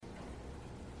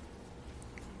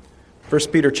1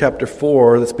 Peter chapter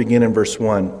 4, let's begin in verse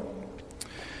 1.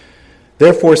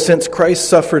 Therefore, since Christ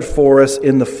suffered for us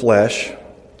in the flesh,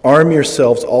 arm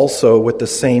yourselves also with the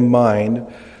same mind,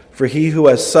 for he who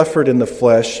has suffered in the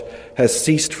flesh has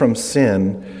ceased from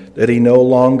sin, that he no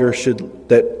longer should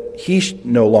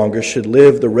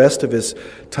live the rest of his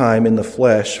time in the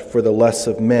flesh for the lusts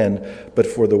of men, but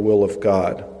for the will of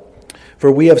God. For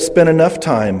we have spent enough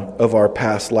time of our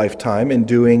past lifetime in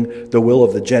doing the will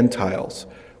of the Gentiles,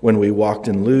 when we walked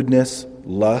in lewdness,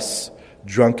 lusts,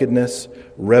 drunkenness,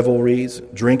 revelries,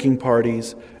 drinking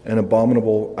parties, and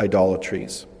abominable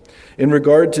idolatries. In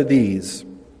regard to these,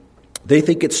 they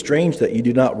think it strange that you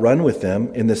do not run with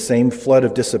them in the same flood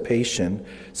of dissipation,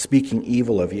 speaking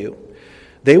evil of you.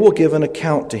 They will give an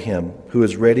account to him who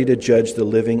is ready to judge the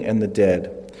living and the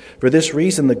dead. For this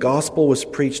reason, the gospel was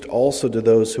preached also to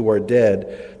those who are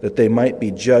dead, that they might be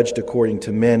judged according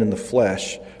to men in the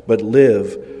flesh, but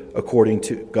live according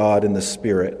to God in the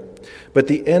Spirit. But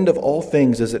the end of all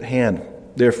things is at hand.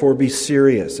 Therefore be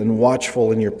serious and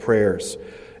watchful in your prayers.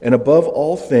 And above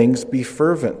all things be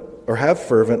fervent, or have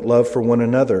fervent love for one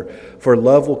another, for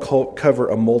love will cover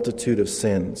a multitude of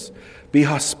sins. Be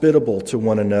hospitable to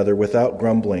one another without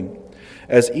grumbling.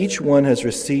 As each one has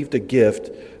received a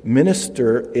gift,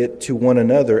 minister it to one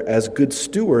another as good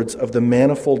stewards of the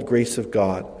manifold grace of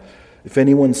God. If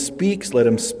anyone speaks, let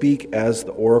him speak as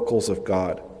the oracles of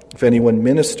God. If anyone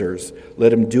ministers,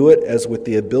 let him do it as with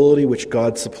the ability which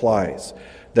God supplies,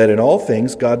 that in all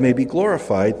things God may be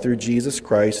glorified through Jesus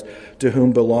Christ, to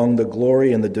whom belong the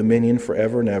glory and the dominion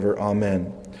forever and ever.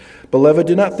 Amen. Beloved,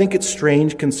 do not think it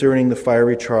strange concerning the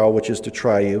fiery trial which is to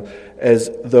try you, as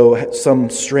though some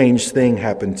strange thing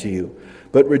happened to you.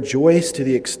 But rejoice to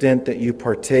the extent that you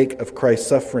partake of Christ's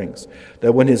sufferings,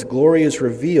 that when his glory is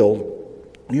revealed,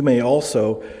 you may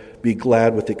also be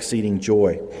glad with exceeding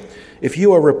joy. If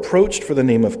you are reproached for the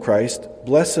name of Christ,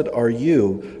 blessed are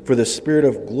you, for the Spirit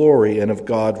of glory and of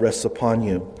God rests upon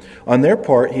you. On their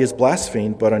part he is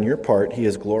blasphemed, but on your part he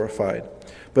is glorified.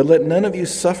 But let none of you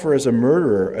suffer as a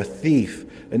murderer, a thief,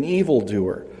 an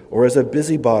evildoer, or as a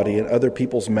busybody in other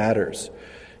people's matters.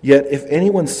 Yet if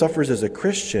anyone suffers as a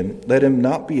Christian, let him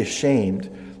not be ashamed.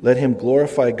 Let him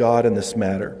glorify God in this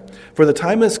matter. For the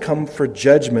time has come for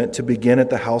judgment to begin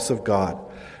at the house of God.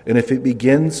 And if it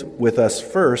begins with us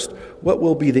first, what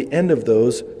will be the end of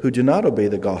those who do not obey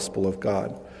the gospel of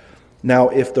God? Now,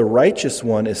 if the righteous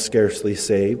one is scarcely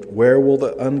saved, where will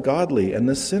the ungodly and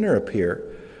the sinner appear?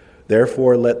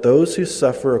 Therefore, let those who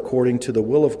suffer according to the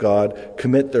will of God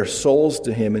commit their souls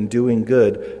to him in doing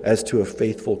good as to a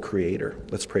faithful Creator.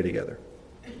 Let's pray together.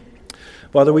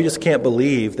 Father, we just can't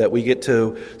believe that we get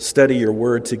to study your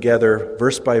word together,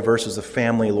 verse by verse as a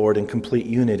family, Lord, in complete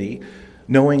unity,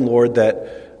 knowing, Lord,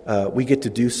 that we get to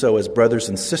do so as brothers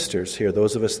and sisters here,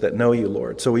 those of us that know you,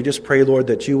 Lord. So we just pray, Lord,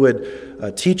 that you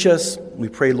would teach us. We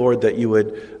pray, Lord, that you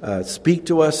would speak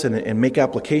to us and make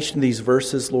application of these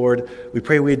verses, Lord. We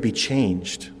pray we'd be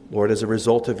changed, Lord, as a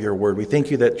result of your word. We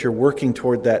thank you that you're working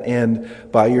toward that end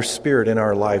by your Spirit in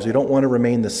our lives. We don't want to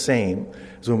remain the same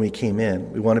as when we came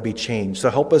in. We want to be changed. So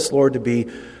help us, Lord, to be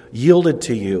yielded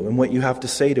to you and what you have to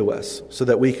say to us so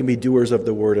that we can be doers of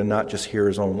the word and not just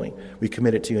hearers only. We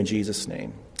commit it to you in Jesus'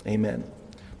 name. Amen.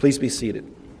 Please be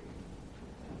seated.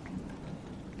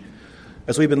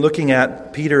 As we've been looking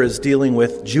at, Peter is dealing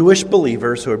with Jewish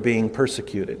believers who are being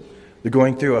persecuted. They're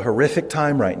going through a horrific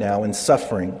time right now in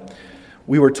suffering.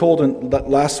 We were told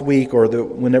last week, or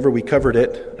whenever we covered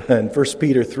it, in 1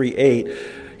 Peter 3:8,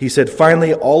 he said,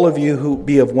 "Finally, all of you who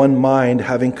be of one mind,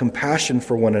 having compassion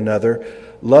for one another,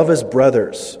 love as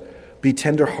brothers, be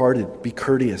tender-hearted, be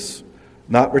courteous,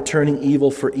 not returning evil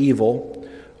for evil,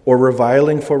 or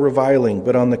reviling for reviling,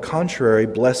 but on the contrary,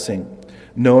 blessing,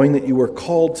 knowing that you were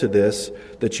called to this,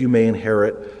 that you may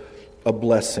inherit a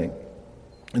blessing."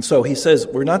 And so he says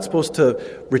we're not supposed to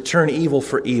return evil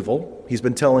for evil. He's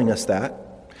been telling us that.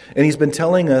 And he's been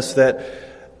telling us that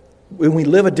when we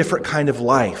live a different kind of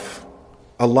life,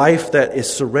 a life that is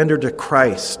surrendered to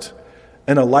Christ,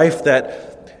 and a life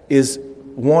that is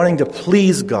wanting to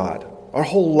please God, our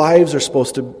whole lives are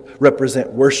supposed to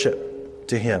represent worship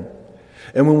to him.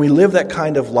 And when we live that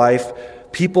kind of life,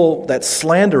 people that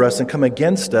slander us and come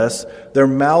against us, their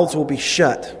mouths will be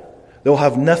shut. They'll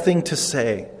have nothing to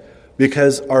say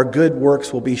because our good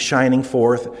works will be shining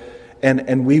forth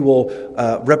and we will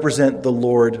represent the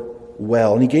Lord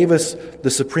well. And he gave us the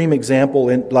supreme example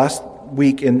last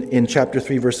week in chapter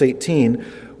 3, verse 18,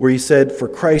 where he said, "For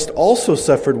Christ also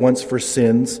suffered once for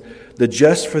sins, the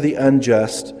just for the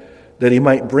unjust, that he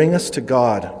might bring us to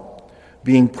God,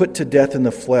 being put to death in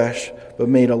the flesh, but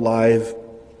made alive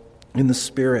in the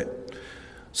Spirit."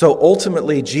 So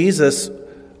ultimately, Jesus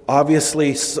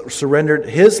obviously surrendered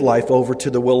his life over to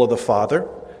the will of the Father,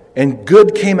 and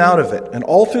good came out of it. And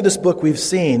all through this book we've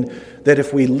seen that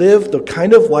if we live the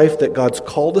kind of life that God's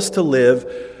called us to live,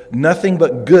 nothing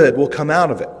but good will come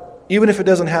out of it. Even if it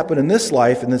doesn't happen in this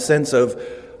life, in the sense of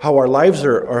how our lives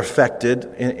are affected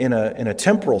in a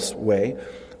temporal way.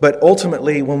 But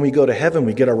ultimately, when we go to heaven,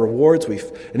 we get our rewards.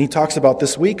 And he talks about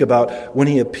this week about when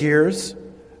he appears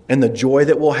and the joy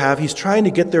that we'll have. He's trying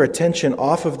to get their attention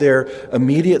off of their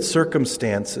immediate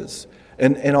circumstances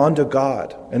and onto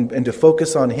God and to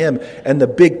focus on him and the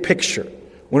big picture.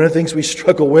 One of the things we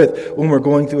struggle with when we're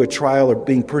going through a trial or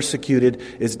being persecuted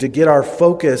is to get our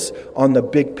focus on the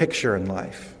big picture in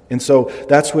life. And so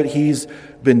that's what he's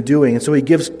been doing. And so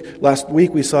last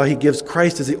week we saw he gives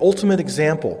Christ as the ultimate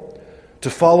example to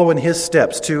follow in his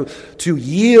steps, to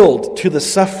yield to the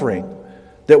suffering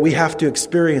that we have to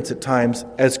experience at times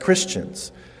as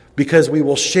Christians, because we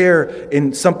will share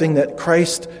in something that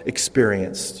Christ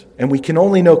experienced. And we can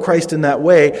only know Christ in that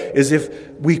way as if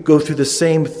we go through the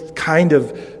same kind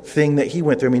of thing that he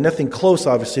went through. I mean, nothing close,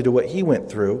 obviously, to what he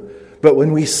went through. But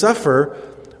when we suffer,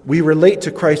 we relate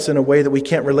to Christ in a way that we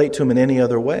can't relate to him in any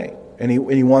other way. And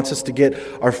he wants us to get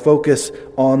our focus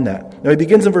on that. Now he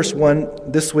begins in verse 1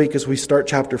 this week as we start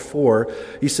chapter 4.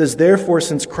 He says, "Therefore,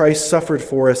 since Christ suffered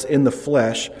for us in the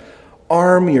flesh,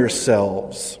 arm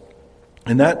yourselves."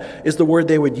 And that is the word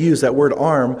they would use, that word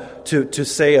arm, to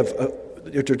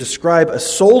describe a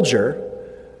soldier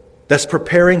that's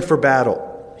preparing for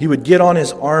battle. He would get on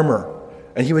his armor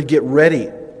and he would get ready.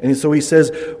 And so he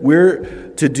says we're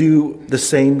to do the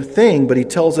same thing, but he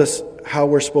tells us how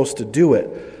we're supposed to do it,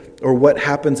 or what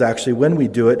happens actually when we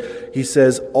do it. He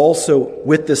says also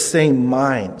with the same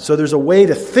mind. So there's a way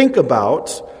to think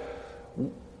about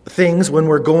things when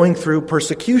we're going through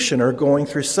persecution or going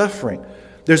through suffering.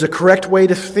 There's a correct way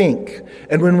to think.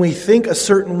 And when we think a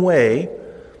certain way,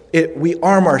 we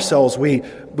arm ourselves. We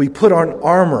put on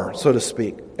armor, so to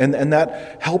speak. And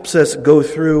that helps us go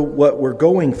through what we're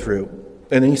going through.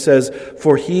 And he says,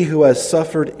 "For he who has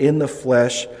suffered in the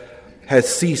flesh has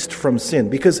ceased from sin."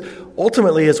 Because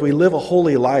ultimately, as we live a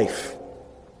holy life,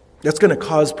 that's going to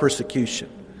cause persecution.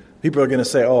 People are going to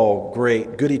say, "Oh,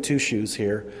 great, goody two-shoes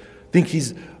here. Think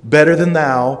he's better than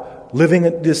thou, living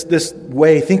this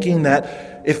way, thinking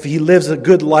that if he lives a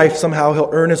good life, somehow he'll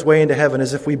earn his way into heaven,"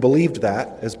 as if we believed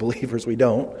that. As believers, we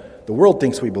don't. The world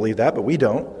thinks we believe that, but we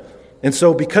don't. And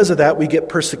so because of that, we get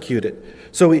persecuted.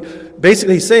 So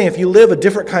basically he's saying if you live a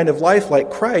different kind of life like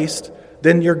Christ,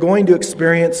 then you're going to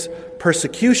experience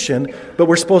persecution, but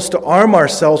we're supposed to arm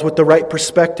ourselves with the right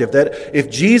perspective, that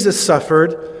if Jesus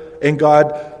suffered and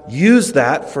God used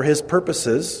that for his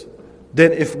purposes,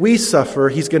 then if we suffer,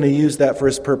 he's going to use that for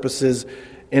his purposes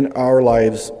in our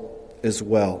lives as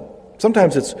well.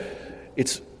 Sometimes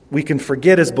we can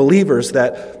forget as believers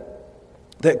that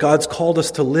God's called us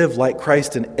to live like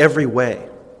Christ in every way,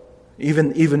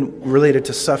 even related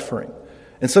to suffering.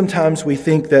 And sometimes we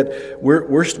think that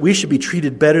we should be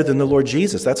treated better than the Lord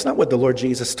Jesus. That's not what the Lord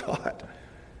Jesus taught.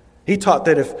 He taught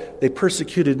that if they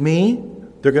persecuted me,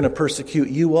 they're going to persecute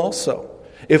you also.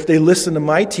 If they listen to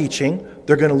my teaching,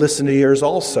 they're going to listen to yours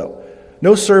also.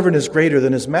 No servant is greater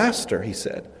than his master, he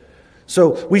said.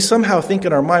 So we somehow think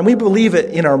in our mind, we believe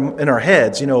it in our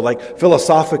heads, like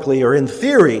philosophically or in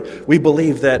theory, we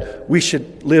believe that we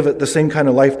should live the same kind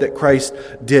of life that Christ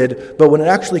did. But when it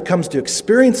actually comes to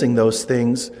experiencing those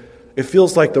things, it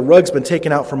feels like the rug's been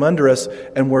taken out from under us,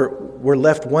 and we're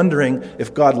left wondering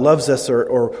if God loves us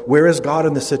or where is God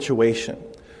in the situation.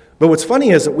 But what's funny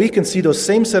is that we can see those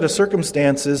same set of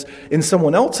circumstances in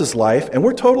someone else's life, and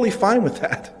we're totally fine with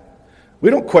that. We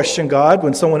don't question God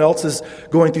when someone else is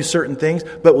going through certain things,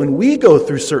 but when we go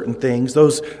through certain things,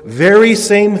 those very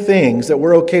same things that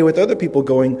we're okay with other people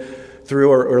going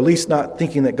through, or at least not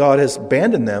thinking that God has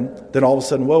abandoned them, then all of a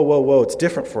sudden, whoa, it's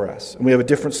different for us. And we have a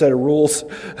different set of rules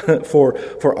for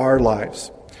our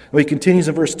lives. And he continues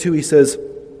in verse 2, he says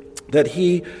that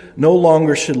he no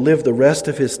longer should live the rest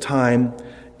of his time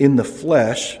in the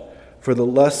flesh for the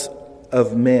lusts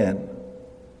of men,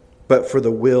 but for the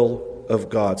will of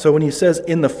God. So when he says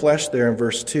in the flesh there in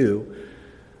verse 2,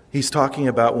 he's talking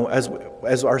about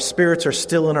as our spirits are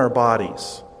still in our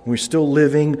bodies. We're still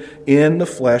living in the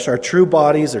flesh. Our true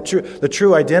bodies, the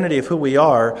true identity of who we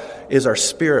are is our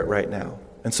spirit right now.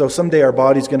 And so someday our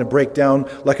body's going to break down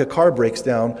like a car breaks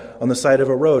down on the side of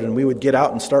a road, and we would get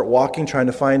out and start walking, trying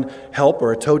to find help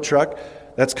or a tow truck.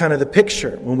 That's kind of the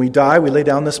picture. When we die, we lay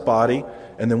down this body,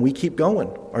 and then we keep going.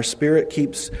 Our spirit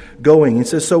keeps going. He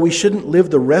says, so we shouldn't live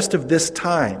the rest of this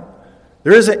time.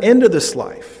 There is an end to this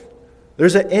life.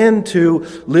 There's an end to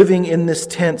living in this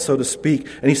tent, so to speak.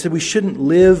 And he said we shouldn't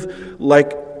live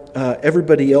like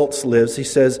everybody else lives. He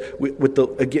says with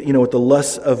the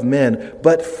lusts of men,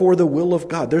 but for the will of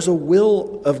God. There's a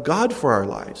will of God for our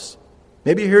lives.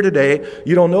 Maybe you're here today,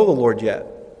 you don't know the Lord yet.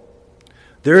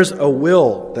 There's a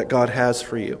will that God has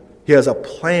for you. He has a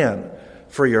plan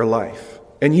for your life.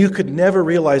 And you could never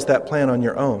realize that plan on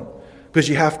your own because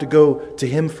you have to go to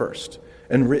Him first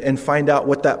and find out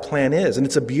what that plan is. And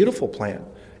it's a beautiful plan.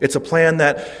 It's a plan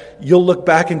that you'll look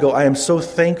back and go, I am so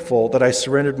thankful that I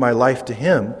surrendered my life to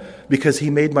Him because He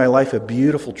made my life a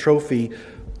beautiful trophy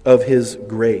of His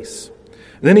grace.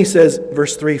 And then he says,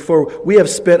 verse 3, for we have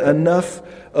spent enough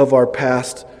of our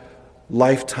past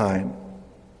lifetime.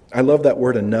 I love that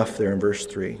word enough there in verse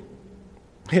 3.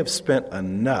 We have spent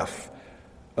enough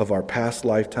of our past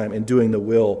lifetime in doing the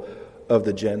will of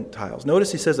the Gentiles.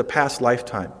 Notice he says a past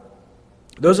lifetime.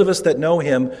 Those of us that know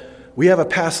Him, we have a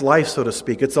past life, so to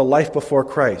speak. It's a life before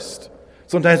Christ.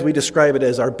 Sometimes we describe it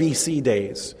as our BC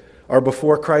days, our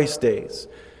before Christ days.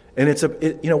 And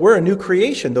we're a new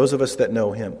creation, those of us that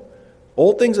know Him.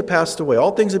 Old things have passed away.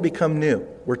 All things have become new,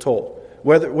 we're told.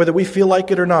 Whether we feel like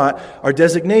it or not, our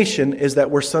designation is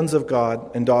that we're sons of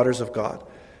God and daughters of God.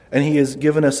 And He has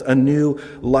given us a new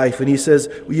life. And He says,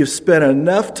 you've spent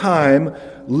enough time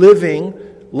living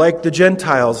like the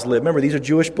Gentiles live. Remember, these are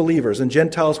Jewish believers, and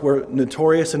Gentiles were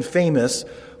notorious and famous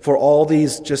for all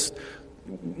these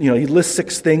he lists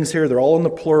 6 things here, they're all in the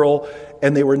plural,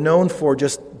 and they were known for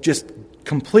just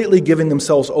completely giving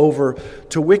themselves over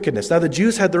to wickedness. Now, the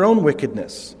Jews had their own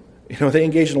wickedness. They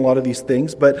engaged in a lot of these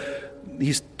things, but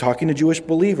he's talking to Jewish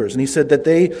believers, and he said that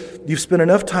you've spent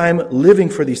enough time living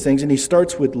for these things, and he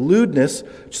starts with lewdness,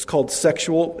 which is called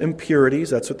sexual impurities.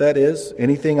 That's what that is.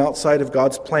 Anything outside of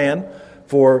God's plan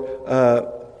for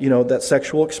that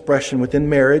sexual expression within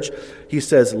marriage. He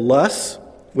says lusts,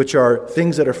 which are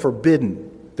things that are forbidden,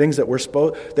 things that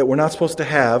we're not supposed to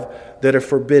have that are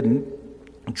forbidden.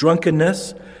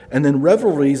 Drunkenness, and then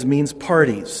revelries means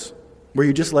parties, where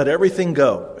you just let everything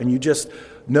go and you just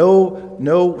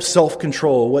no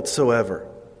self-control whatsoever.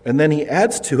 And then he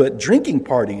adds to it drinking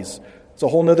parties. It's a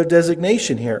whole other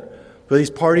designation here for these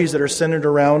parties that are centered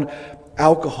around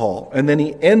alcohol. And then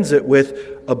he ends it with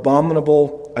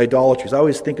abominable idolatries. I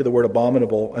always think of the word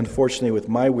abominable, unfortunately, with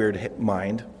my weird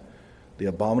mind. The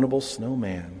abominable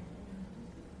snowman.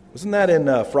 Wasn't that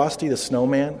in Frosty the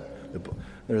Snowman?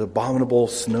 There's abominable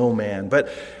snowman. But,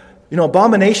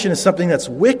 abomination is something that's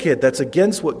wicked, that's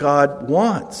against what God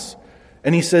wants.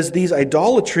 And he says these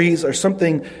idolatries are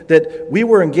something that we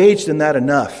were engaged in that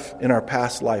enough in our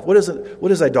past life. What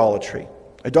is idolatry?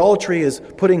 Idolatry is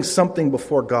putting something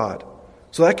before God.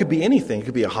 So that could be anything. It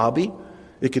could be a hobby.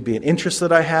 It could be an interest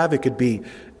that I have. It could be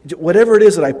whatever it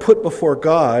is that I put before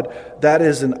God, that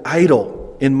is an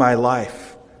idol in my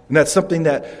life. And that's something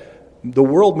that the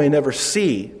world may never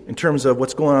see in terms of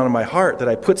what's going on in my heart, that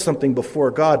I put something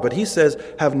before God. But he says,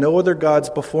 have no other gods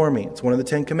before me. It's one of the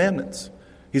 10 Commandments.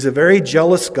 He's a very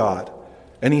jealous God.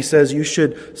 And he says you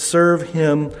should serve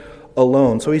Him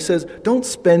alone. So he says, don't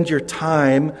spend your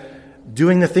time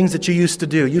doing the things that you used to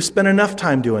do. You spent enough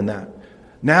time doing that.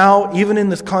 Now, even in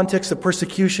this context of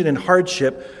persecution and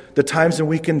hardship, the times when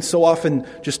we can so often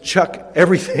just chuck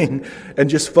everything and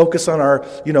just focus on our,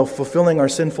 fulfilling our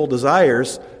sinful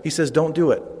desires, he says, don't do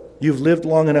it. You've lived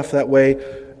long enough that way.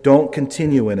 Don't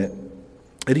continue in it.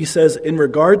 And he says, in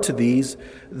regard to these,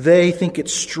 they think it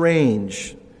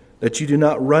strange that you do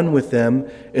not run with them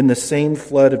in the same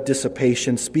flood of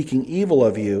dissipation, speaking evil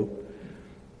of you.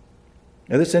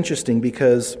 Now, that's interesting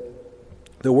because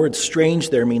the word strange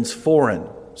there means foreign.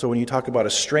 So when you talk about a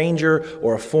stranger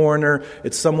or a foreigner,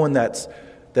 it's someone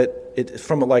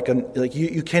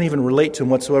you can't even relate to them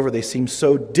whatsoever. They seem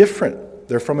so different.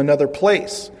 They're from another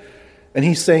place. And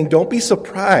he's saying, don't be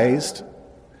surprised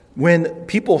when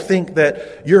people think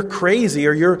that you're crazy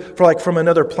or you're from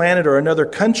another planet or another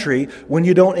country when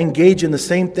you don't engage in the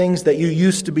same things that you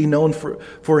used to be known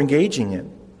for engaging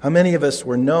in. How many of us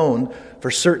were known for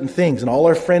certain things, and all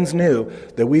our friends knew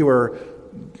that we were,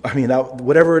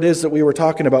 whatever it is that we were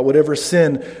talking about, whatever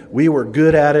sin, we were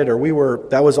good at it, or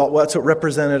that's what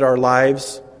represented our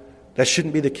lives. That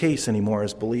shouldn't be the case anymore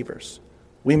as believers.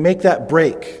 We make that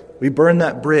break, we burn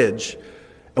that bridge,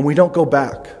 and we don't go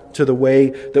back to the way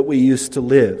that we used to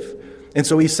live. And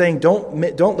so he's saying,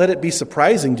 don't let it be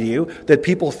surprising to you that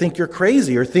people think you're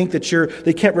crazy or think that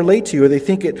they can't relate to you or they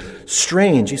think it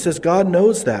strange. He says God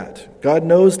knows that. God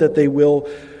knows that they will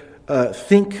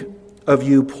think of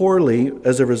you poorly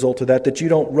as a result of that you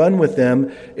don't run with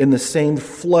them in the same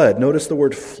flood. Notice the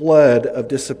word flood of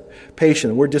dissipation.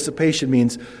 The word dissipation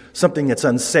means something that's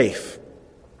unsafe.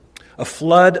 A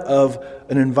flood of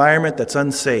an environment that's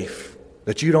unsafe.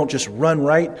 That you don't just run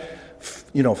right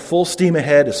full steam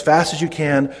ahead as fast as you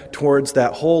can towards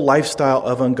that whole lifestyle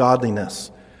of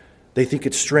ungodliness. They think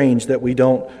it's strange that we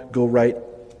don't go right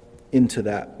into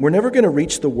that. We're never going to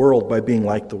reach the world by being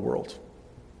like the world.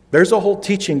 There's a whole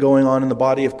teaching going on in the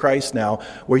body of Christ now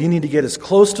where you need to get as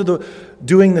close to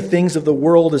doing the things of the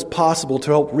world as possible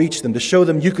to help reach them, to show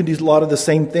them you can do a lot of the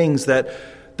same things that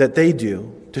they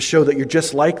do, to show that you're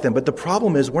just like them. But the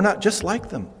problem is we're not just like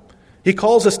them. He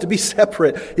calls us to be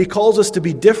separate. He calls us to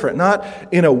be different, not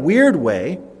in a weird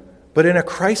way, but in a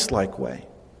Christ-like way.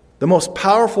 The most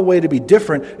powerful way to be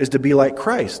different is to be like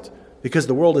Christ, because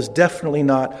the world is definitely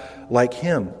not like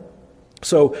Him.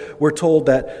 So we're told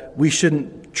that we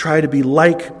shouldn't try to be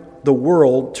like the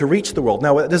world to reach the world.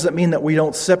 Now, that doesn't mean that we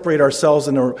don't separate ourselves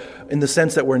in the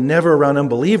sense that we're never around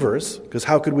unbelievers, because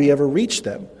how could we ever reach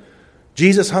them?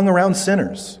 Jesus hung around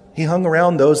sinners. He hung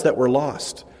around those that were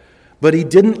lost. But He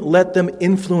didn't let them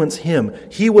influence Him.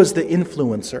 He was the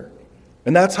influencer.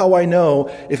 And that's how I know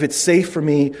if it's safe for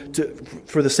me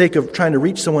for the sake of trying to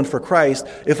reach someone for Christ,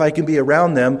 if I can be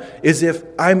around them, is if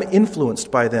I'm influenced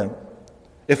by them.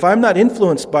 If I'm not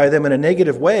influenced by them in a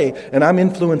negative way and I'm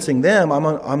influencing them,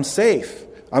 I'm safe.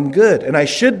 I'm good. And I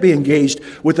should be engaged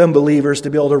with unbelievers to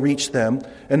be able to reach them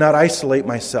and not isolate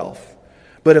myself.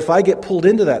 But if I get pulled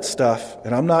into that stuff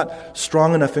and I'm not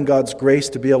strong enough in God's grace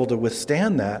to be able to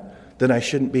withstand that, then I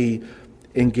shouldn't be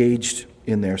engaged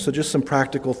in there. So just some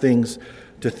practical things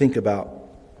to think about.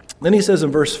 Then he says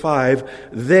in verse 5,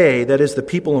 they, that is the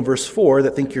people in verse 4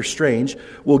 that think you're strange,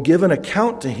 will give an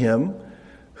account to Him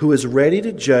who is ready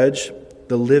to judge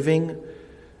the living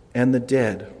and the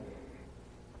dead.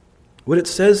 What it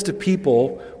says to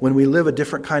people when we live a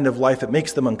different kind of life, it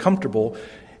makes them uncomfortable,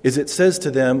 is it says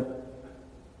to them,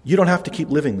 you don't have to keep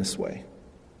living this way.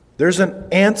 There's an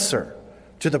answer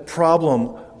to the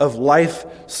problem of life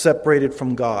separated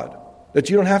from God. That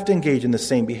you don't have to engage in the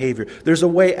same behavior. There's a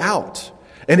way out.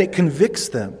 And it convicts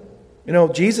them.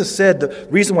 Jesus said the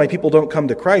reason why people don't come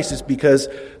to Christ is because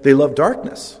they love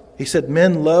darkness. He said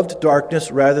men loved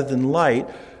darkness rather than light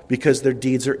because their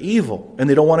deeds are evil. And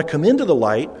they don't want to come into the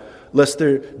light lest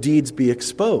their deeds be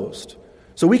exposed.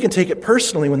 So we can take it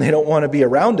personally when they don't want to be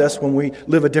around us, when we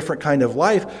live a different kind of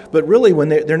life. But really when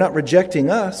they're not rejecting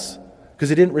us, because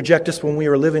they didn't reject us when we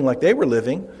were living like they were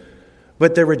living,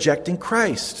 but they're rejecting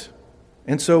Christ.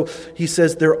 And so he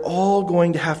says they're all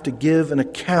going to have to give an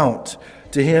account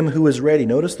to Him who is ready.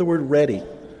 Notice the word ready.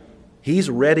 He's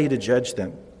ready to judge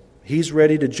them. He's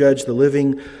ready to judge the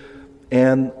living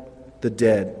and the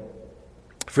dead.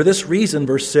 For this reason,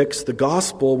 verse 6, the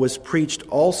gospel was preached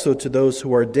also to those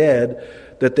who are dead,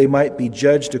 that they might be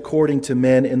judged according to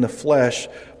men in the flesh,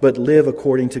 but live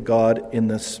according to God in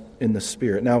the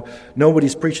Spirit. Now,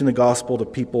 nobody's preaching the gospel to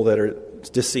people that are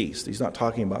deceased. He's not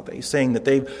talking about that. He's saying that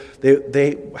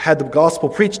they had the gospel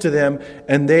preached to them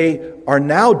and they are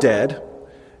now dead,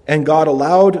 and God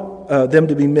allowed them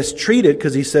to be mistreated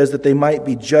because He says that they might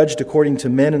be judged according to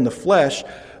men in the flesh,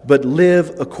 but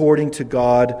live according to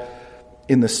God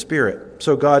in the Spirit.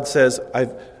 So God says,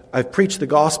 I've preached the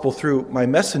gospel through my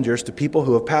messengers to people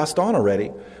who have passed on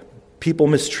already. People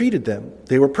mistreated them.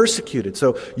 They were persecuted.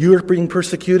 So you were being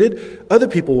persecuted. Other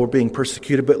people were being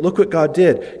persecuted. But look what God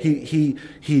did.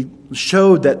 He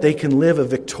showed that they can live a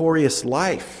victorious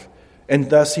life. And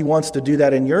thus He wants to do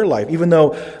that in your life. Even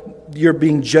though you're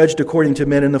being judged according to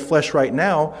men in the flesh right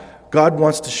now, God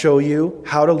wants to show you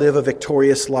how to live a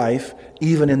victorious life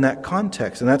even in that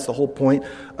context. And that's the whole point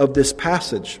of this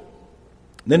passage.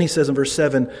 Then he says in verse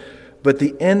 7, but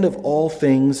the end of all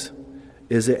things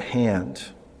is at hand.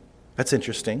 That's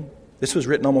interesting. This was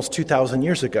written almost 2,000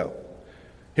 years ago.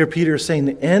 Here Peter is saying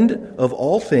the end of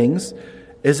all things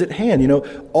is at hand.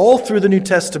 All through the New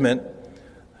Testament,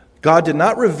 God did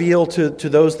not reveal to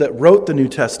those that wrote the New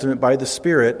Testament by the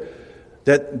Spirit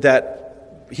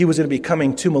that He was going to be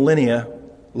coming 2 millennia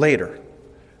later.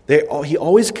 He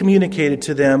always communicated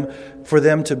to them for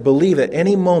them to believe at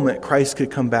any moment Christ could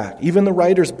come back. Even the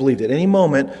writers believed at any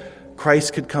moment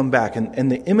Christ could come back. And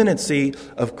the imminency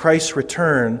of Christ's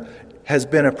return has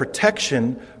been a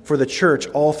protection for the church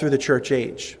all through the church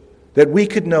age. That we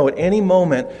could know at any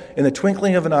moment, in the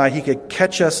twinkling of an eye, He could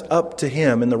catch us up to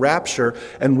Him in the rapture,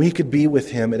 and we could be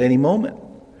with Him at any moment.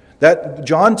 That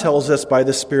John tells us by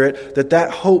the Spirit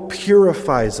that hope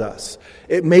purifies us.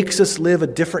 It makes us live a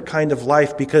different kind of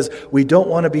life because we don't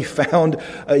want to be found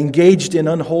engaged in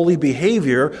unholy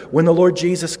behavior when the Lord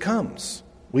Jesus comes.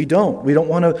 We don't. We don't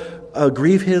want to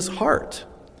grieve His heart.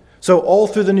 So all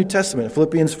through the New Testament, in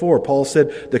Philippians 4, Paul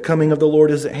said, the coming of the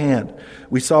Lord is at hand.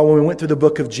 We saw when we went through the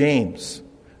book of James,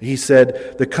 he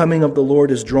said, the coming of the Lord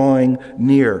is drawing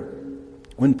near.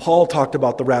 When Paul talked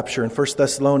about the rapture in 1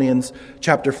 Thessalonians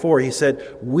chapter 4, he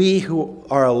said, we who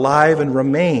are alive and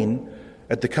remain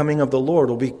at the coming of the Lord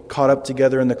will be caught up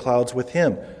together in the clouds with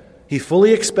him. He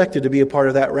fully expected to be a part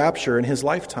of that rapture in his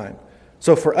lifetime.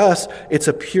 So for us, it's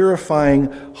a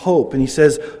purifying hope. And he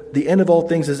says, the end of all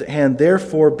things is at hand,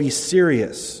 therefore be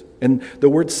serious. And the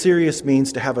word serious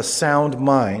means to have a sound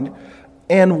mind,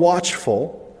 and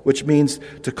watchful, which means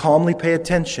to calmly pay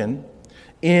attention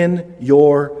in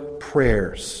your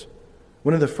prayers.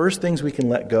 One of the first things we can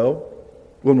let go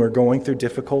when we're going through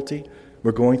difficulty,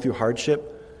 we're going through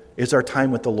hardship, is our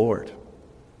time with the Lord.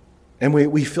 And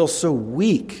we feel so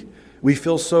weak. We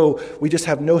just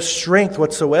have no strength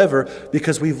whatsoever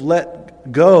because we've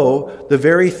let go the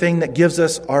very thing that gives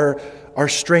us our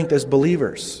strength as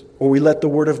believers. Or we let the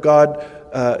Word of God,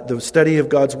 the study of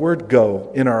God's Word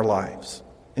go in our lives.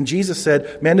 And Jesus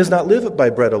said, man does not live by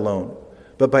bread alone,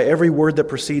 but by every word that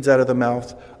proceeds out of the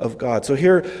mouth of God. So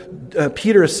here,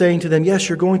 Peter is saying to them, yes,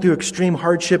 you're going through extreme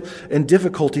hardship and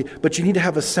difficulty, but you need to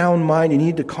have a sound mind. You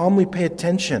need to calmly pay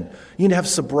attention. You need to have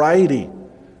sobriety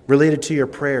related to your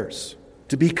prayers,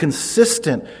 to be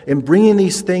consistent in bringing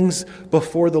these things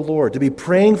before the Lord, to be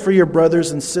praying for your brothers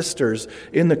and sisters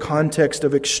in the context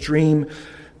of extreme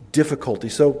difficulty.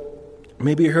 So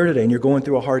maybe you're here today and you're going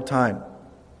through a hard time.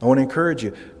 I want to encourage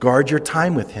you, guard your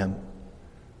time with Him.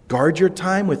 Guard your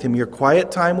time with Him, your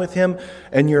quiet time with Him,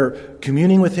 and your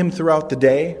communing with Him throughout the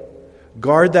day.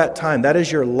 Guard that time. That is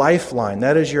your lifeline.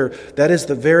 That is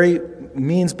the very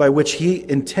means by which He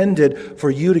intended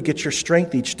for you to get your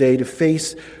strength each day to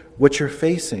face what you're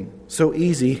facing. So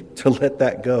easy to let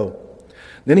that go.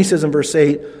 Then he says in verse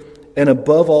 8, and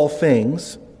above all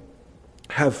things,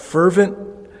 have fervent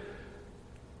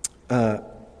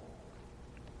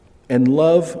and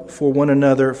love for one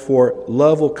another, for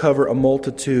love will cover a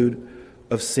multitude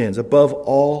of sins. Above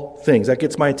all things. That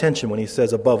gets my attention when he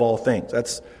says above all things.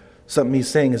 That's something he's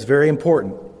saying is very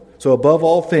important. So above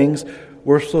all things,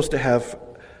 we're supposed to have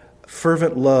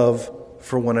fervent love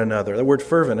for one another. The word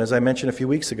fervent, as I mentioned a few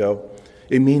weeks ago,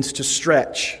 it means to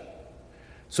stretch.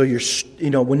 So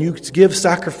when you give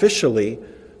sacrificially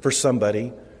for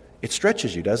somebody, it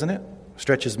stretches you, doesn't it? It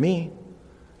stretches me.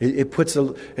 It puts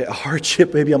a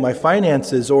hardship maybe on my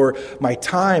finances or my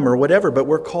time or whatever, but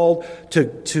we're called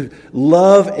to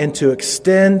love and to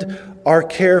extend our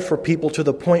care for people to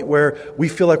the point where we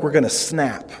feel like we're going to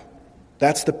snap.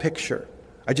 That's the picture.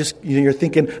 You're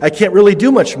thinking, I can't really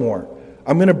do much more.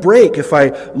 I'm going to break if I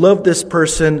love this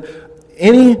person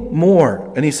any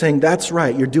more. And he's saying, that's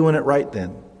right. You're doing it right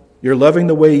then. You're loving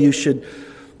the way you should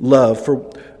love.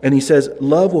 And he says,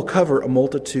 love will cover a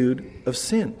multitude of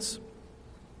sins.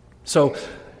 So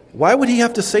why would he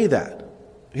have to say that?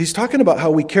 He's talking about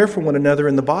how we care for one another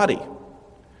in the body.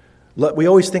 We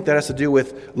always think that has to do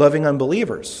with loving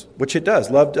unbelievers, which it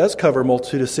does. Love does cover a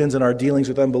multitude of sins in our dealings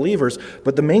with unbelievers,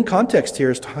 but the main context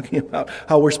here is talking about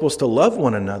how we're supposed to love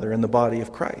one another in the body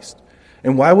of Christ.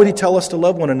 And why would he tell us to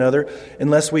love one another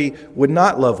unless we would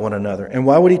not love one another? And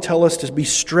why would he tell us to be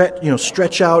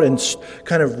stretch out and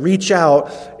kind of reach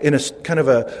out in a kind of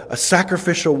a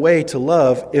sacrificial way to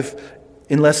love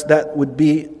unless that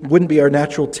wouldn't be our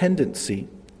natural tendency?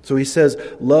 So he says,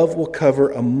 love will cover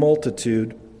a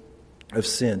multitude of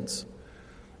sins.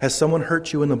 Has someone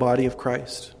hurt you in the body of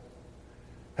Christ?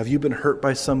 Have you been hurt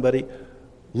by somebody?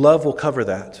 Love will cover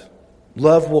that.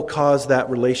 Love will cause that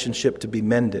relationship to be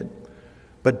mended.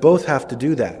 But both have to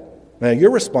do that. Now,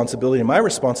 your responsibility and my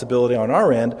responsibility on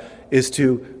our end is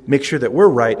to make sure that we're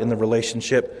right in the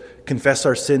relationship, confess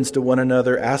our sins to one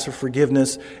another, ask for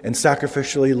forgiveness, and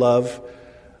sacrificially love.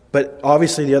 But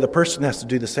obviously the other person has to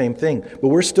do the same thing. But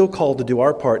we're still called to do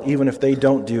our part, even if they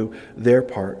don't do their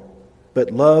part. But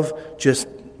love just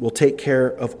will take care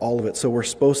of all of it. So we're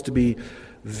supposed to be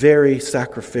very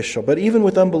sacrificial. But even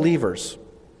with unbelievers,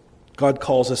 God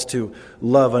calls us to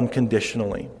love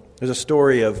unconditionally. There's a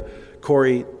story of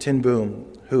Corrie ten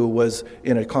Boom, who was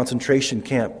in a concentration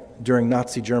camp during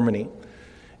Nazi Germany.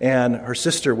 And her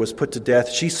sister was put to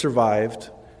death. She survived,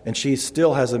 and she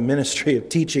still has a ministry of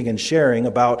teaching and sharing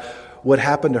about what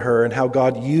happened to her and how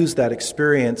God used that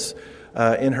experience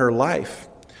in her life.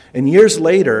 And years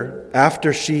later,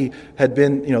 after she had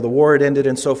been, the war had ended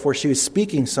and so forth, she was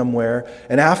speaking somewhere.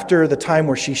 And after the time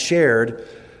where she shared,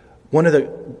 one of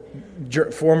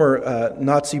the former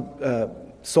Nazi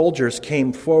soldiers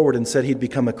came forward and said he'd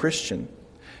become a Christian.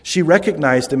 She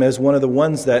recognized him as one of the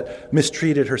ones that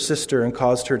mistreated her sister and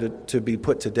caused her to be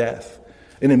put to death.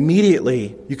 And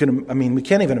immediately, we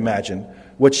can't even imagine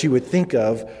what she would think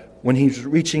of when he's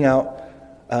reaching out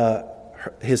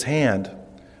his hand.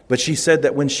 But she said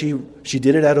that when she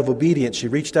did it out of obedience, she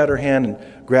reached out her hand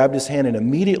and grabbed his hand, and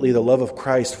immediately the love of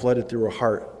Christ flooded through her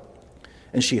heart.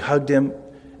 And she hugged him,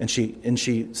 and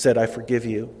she said, I forgive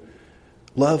you.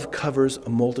 Love covers a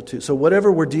multitude. So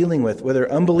whatever we're dealing with, whether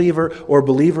unbeliever or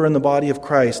believer in the body of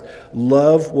Christ,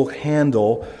 love will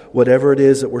handle whatever it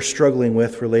is that we're struggling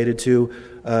with related to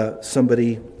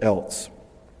somebody else.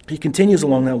 He continues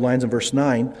along those lines in verse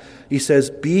 9. He says,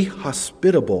 be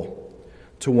hospitable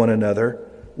to one another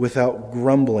without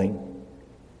grumbling.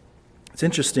 It's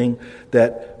interesting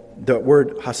that the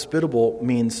word hospitable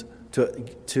means to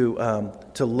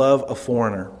love a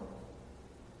foreigner.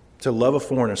 To love a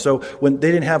foreigner. So when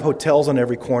they didn't have hotels on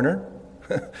every corner,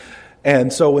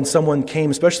 and so when someone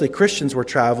came, especially Christians were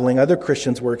traveling, other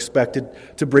Christians were expected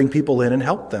to bring people in and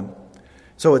help them.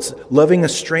 So it's loving a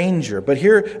stranger. But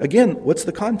here, again, what's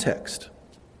the context?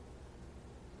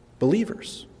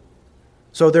 Believers.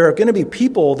 So there are going to be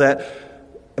people that,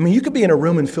 you could be in a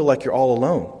room and feel like you're all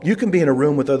alone. You can be in a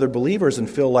room with other believers and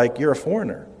feel like you're a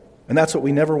foreigner. And that's what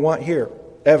we never want here,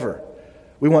 ever.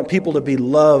 We want people to be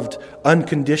loved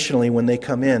unconditionally when they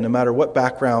come in, no matter what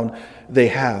background they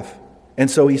have. And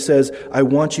so he says, I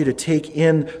want you to take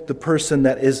in the person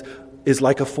that is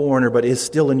like a foreigner, but is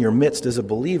still in your midst as a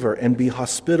believer, and be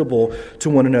hospitable to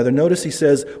one another. Notice he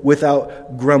says,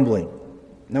 without grumbling.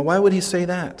 Now, why would he say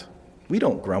that? We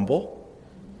don't grumble,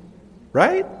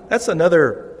 right? That's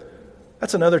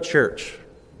another church.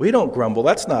 We don't grumble.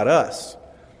 That's not us.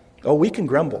 Oh, we can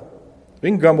grumble. We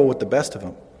can grumble with the best of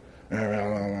them. I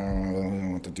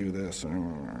don't want to do this.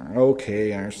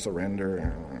 Okay, I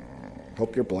surrender.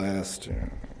 Hope you're blessed. You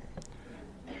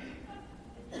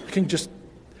can just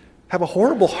have a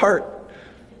horrible heart.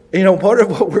 Part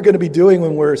of what we're going to be doing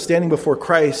when we're standing before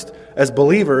Christ as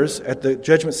believers at the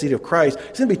judgment seat of Christ,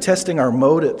 He's going to be testing our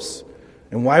motives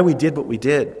and why we did what we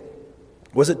did.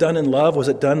 Was it done in love? Was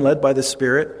it done led by the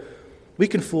Spirit? We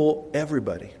can fool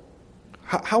everybody.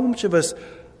 How much of us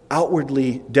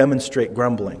outwardly demonstrate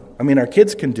grumbling? Our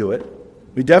kids can do it.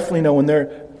 We definitely know when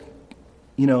they're,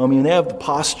 they have the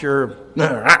posture,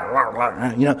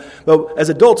 but as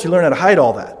adults, we learn how to hide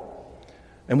all that.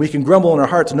 And we can grumble in our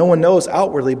hearts. No one knows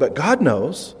outwardly, but God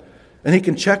knows. And He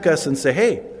can check us and say,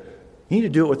 hey, you need to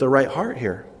do it with the right heart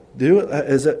here. Do it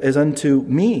as unto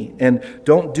me, and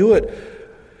don't do it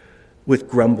with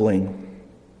grumbling.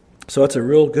 So that's a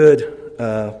real good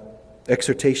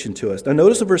exhortation to us. Now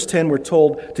notice in verse 10 we're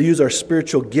told to use our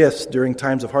spiritual gifts during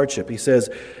times of hardship. He says,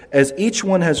 as each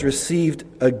one has received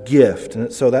a gift.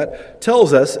 And so that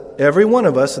tells us every one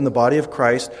of us in the body of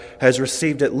Christ has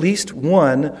received at least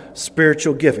one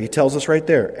spiritual gift. He tells us right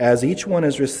there, as each one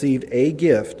has received a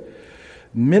gift,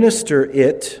 minister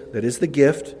it, that is the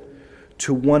gift,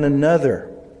 to one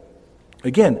another.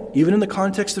 Again, even in the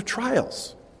context of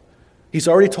trials. He's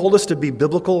already told us to be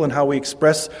biblical in how we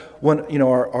express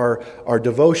our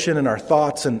devotion and our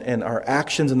thoughts and our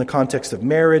actions in the context of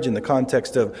marriage, in the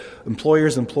context of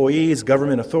employers, employees,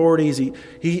 government authorities.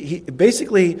 He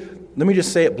basically, let me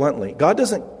just say it bluntly, God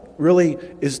He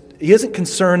isn't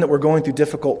concerned that we're going through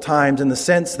difficult times in the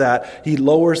sense that He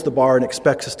lowers the bar and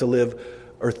expects us to live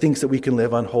or thinks that we can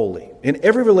live unholy. In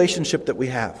every relationship that we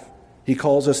have, He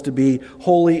calls us to be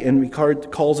holy, and He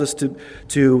calls us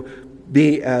to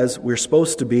be as we're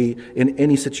supposed to be in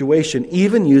any situation,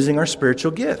 even using our spiritual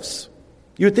gifts.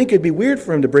 You would think it'd be weird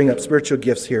for Him to bring up spiritual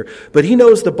gifts here, but He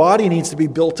knows the body needs to be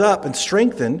built up and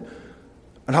strengthened,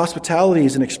 and hospitality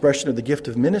is an expression of the gift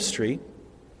of ministry,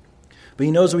 but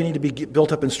He knows we need to be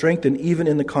built up and strengthened even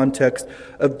in the context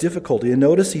of difficulty. And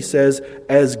notice He says,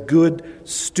 as good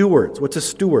stewards. What's a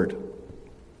steward?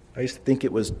 I used to think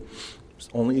it was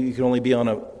you could only be on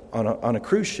a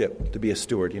cruise ship to be a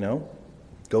steward,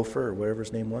 Gopher or whatever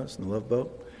his name was in the Love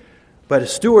Boat. But a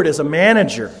steward is a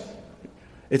manager.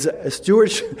 A steward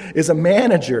is a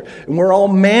manager, and we're all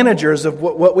managers of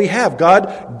what we have.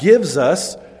 God gives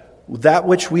us that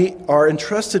which we are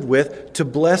entrusted with to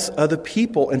bless other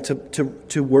people and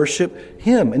to worship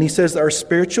Him. And He says that our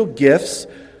spiritual gifts,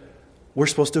 we're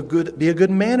supposed to be a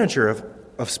good manager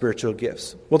of spiritual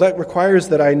gifts. Well, that requires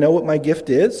that I know what my gift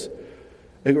is,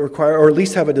 or at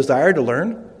least have a desire to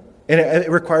learn. And it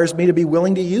requires me to be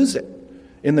willing to use it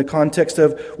in the context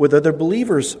of with other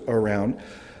believers around.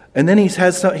 And then he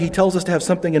tells us to have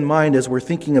something in mind as we're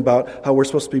thinking about how we're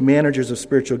supposed to be managers of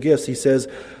spiritual gifts. He says,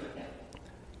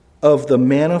 of the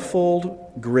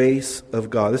manifold grace of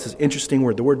God. This is an interesting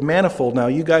word. The word manifold, now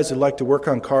you guys that like to work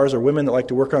on cars or women that like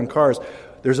to work on cars,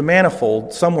 there's a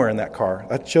manifold somewhere in that car.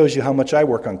 That shows you how much I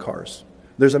work on cars.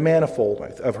 There's a manifold,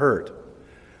 I've heard.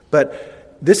 But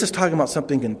this is talking about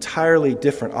something entirely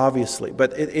different, obviously,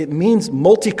 but it means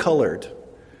multicolored.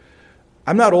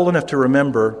 I'm not old enough to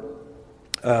remember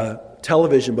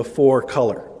television before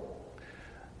color.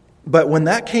 But when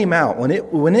that came out, when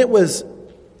it was,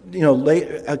 late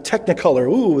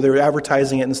Technicolor, they were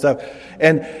advertising it and stuff,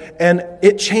 and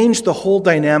it changed the whole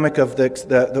dynamic of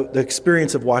the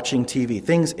experience of watching TV,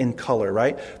 things in color,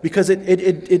 right? Because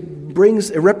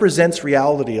it represents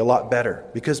reality a lot better,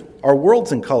 because our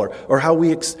world's in color, or how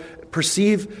we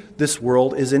perceive this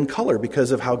world is in color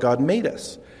because of how God made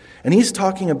us. And he's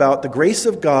talking about the grace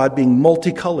of God being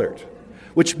multicolored,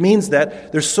 which means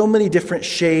that there's so many different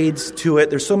shades to it.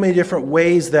 There's so many different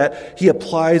ways that he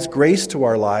applies grace to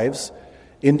our lives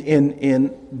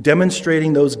in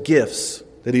demonstrating those gifts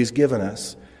that he's given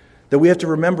us, that we have to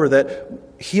remember that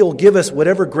he'll give us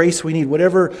whatever grace we need,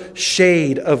 whatever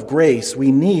shade of grace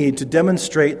we need to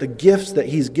demonstrate the gifts that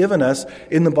he's given us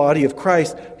in the body of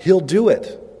Christ. He'll do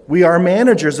it. We are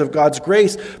managers of God's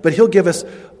grace, but he'll give us,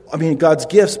 God's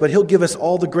gifts, but he'll give us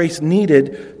all the grace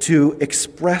needed to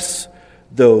express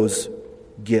those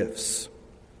gifts.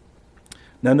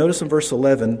 Now notice in verse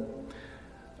 11,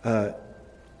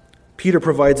 Peter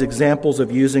provides examples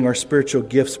of using our spiritual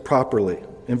gifts properly.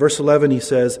 In verse 11 he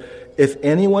says, "If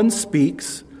anyone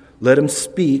speaks, let him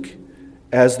speak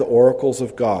as the oracles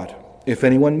of God. If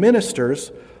anyone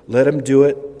ministers, let him do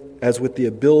it as with the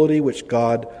ability which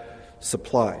God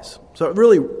supplies." So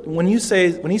really, when he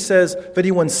says, if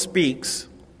anyone speaks,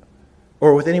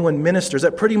 or with anyone ministers,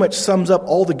 that pretty much sums up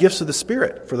all the gifts of the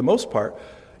Spirit for the most part.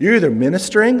 You're either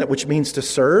ministering, which means to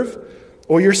serve,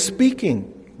 or you're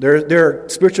speaking. There are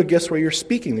spiritual gifts where you're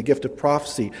speaking, the gift of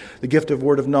prophecy, the gift of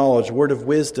word of knowledge, word of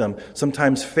wisdom.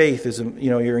 Sometimes faith is,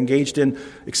 you're engaged in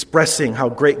expressing how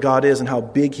great God is and how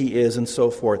big he is and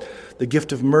so forth. The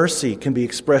gift of mercy can be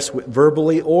expressed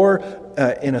verbally or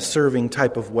in a serving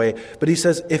type of way. But he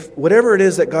says, if whatever it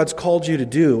is that God's called you to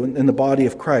do in the body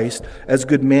of Christ, as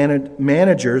good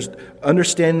managers,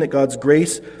 understanding that God's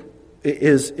grace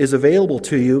is available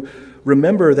to you,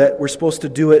 remember that we're supposed to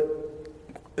do it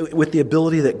with the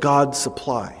ability that God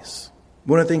supplies.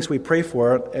 One of the things we pray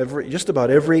for just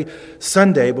about every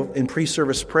Sunday in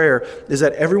pre-service prayer is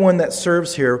that everyone that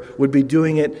serves here would be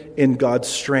doing it in God's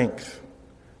strength,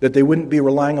 that they wouldn't be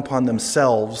relying upon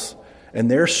themselves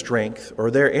and their strength or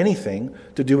their anything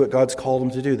to do what God's called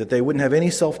them to do, that they wouldn't have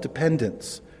any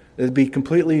self-dependence. They'd be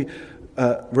completely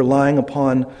relying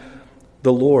upon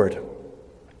the Lord.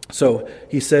 So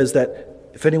he says that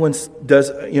if anyone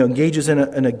engages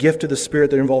in a gift of the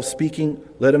Spirit that involves speaking,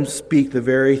 let him speak the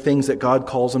very things that God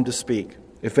calls him to speak.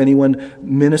 If anyone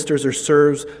ministers or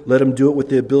serves, let him do it with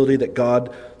the ability that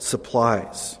God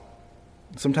supplies.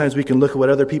 Sometimes we can look at what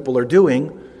other people are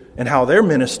doing and how they're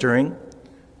ministering,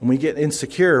 and we get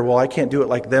insecure. Well, I can't do it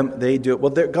like them; they do it.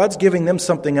 Well, God's giving them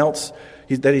something else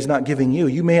that he's not giving you.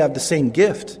 You may have the same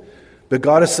gift, but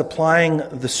God is supplying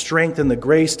the strength and the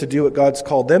grace to do what God's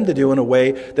called them to do in a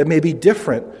way that may be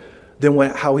different than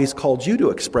how he's called you to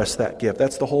express that gift.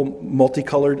 That's the whole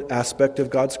multicolored aspect of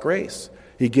God's grace.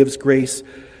 He gives grace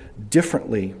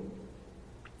differently.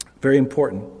 Very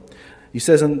important. He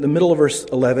says in the middle of verse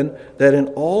 11, that in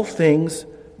all things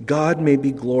God may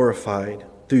be glorified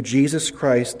through Jesus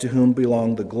Christ, to whom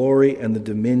belong the glory and the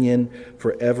dominion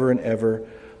forever and ever.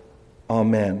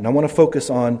 Amen. And I want to focus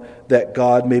on that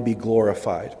God may be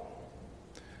glorified.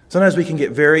 Sometimes we can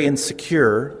get very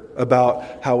insecure about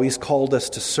how he's called us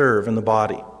to serve in the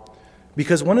body.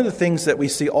 Because one of the things that we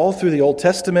see all through the Old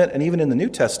Testament and even in the New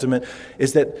Testament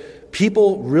is that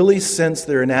people really sense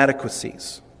their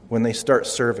inadequacies when they start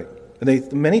serving.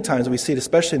 And many times we see it,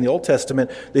 especially in the Old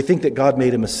Testament, they think that God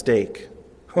made a mistake.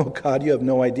 Oh God, you have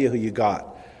no idea who you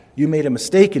got. You made a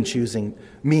mistake in choosing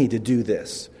me to do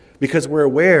this. Because we're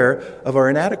aware of our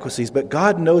inadequacies, but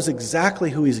God knows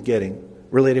exactly who he's getting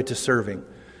related to serving.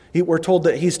 We're told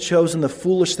that he's chosen the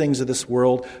foolish things of this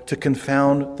world to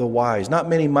confound the wise. Not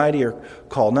many mighty are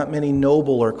called, not many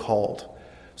noble are called.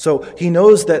 So he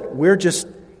knows that we're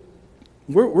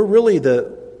really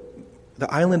the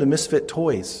island of misfit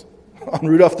toys on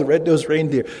Rudolph the Red-Nosed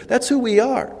Reindeer. That's who we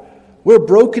are. We're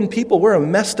broken people. We're a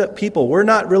messed up people. We're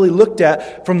not really looked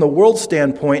at from the world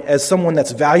standpoint as someone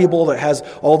that's valuable, that has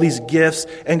all these gifts.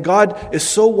 And God is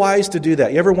so wise to do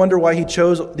that. You ever wonder why he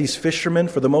chose these fishermen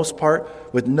for the most part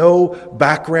with no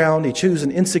background? He chose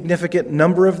an insignificant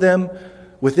number of them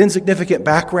with insignificant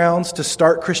backgrounds to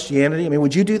start Christianity. I mean,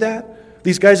 would you do that?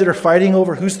 These guys that are fighting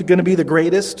over who's going to be the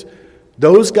greatest?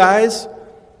 Those guys?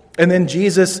 And then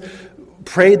Jesus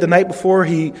prayed the night before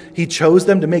he chose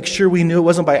them to make sure we knew it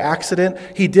wasn't by accident.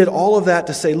 He did all of that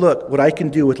to say, look, what I can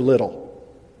do with little.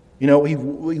 He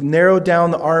narrowed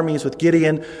down the armies with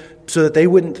Gideon so that they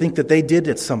wouldn't think that they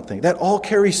did something. That all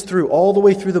carries through, all the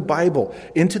way through the Bible,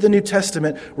 into the New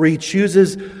Testament, where he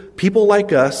chooses people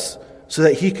like us so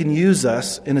that he can use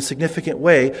us in a significant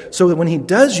way, so that when he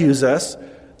does use us,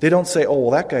 they don't say, oh,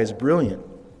 well, that guy's brilliant.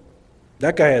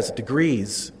 That guy has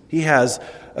degrees. He has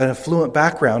an affluent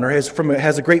background or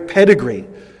has a great pedigree.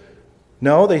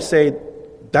 No, they say,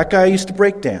 that guy used to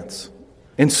break dance.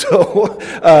 And so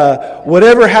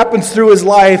whatever happens through his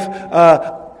life,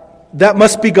 that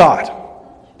must be God.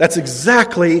 That's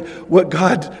exactly what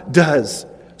God does.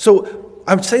 So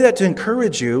I would say that to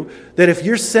encourage you that if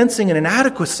you're sensing an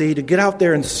inadequacy to get out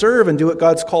there and serve and do what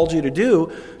God's called you to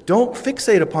do, don't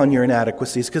fixate upon your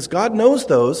inadequacies, because God knows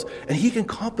those and he can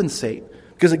compensate.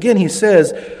 Because again, he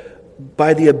says,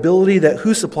 by the ability that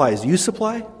who supplies? You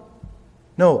supply?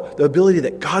 No, the ability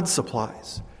that God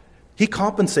supplies. He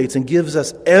compensates and gives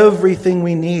us everything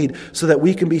we need so that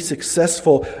we can be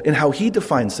successful in how he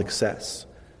defines success.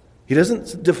 He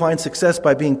doesn't define success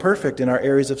by being perfect in our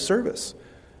areas of service.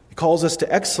 He calls us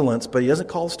to excellence, but he doesn't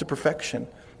call us to perfection.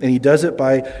 And he does it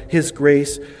by his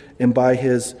grace and by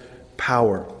his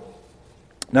power.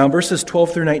 Now in verses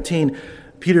 12 through 19,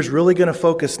 Peter's really going to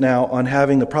focus now on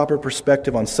having the proper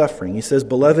perspective on suffering. He says,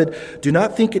 "Beloved, do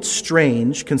not think it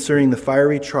strange concerning the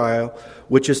fiery trial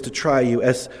which is to try you,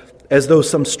 as though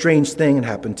some strange thing had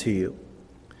happened to you."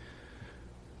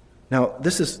 Now,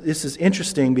 this is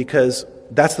interesting because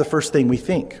that's the first thing we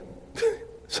think.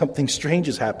 Something strange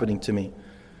is happening to me.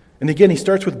 And again, he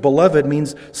starts with beloved,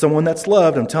 means someone that's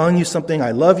loved. I'm telling you something,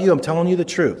 I love you, I'm telling you the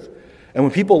truth. And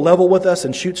when people level with us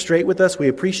and shoot straight with us, we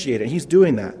appreciate it. He's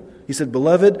doing that. He said,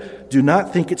 "Beloved, do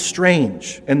not think it's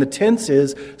strange." And the tense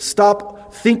is,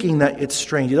 stop thinking that it's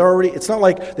strange. It's not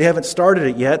like they haven't started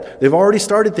it yet. They've already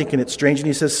started thinking it's strange. And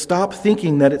he says, stop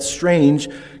thinking that it's strange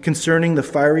concerning the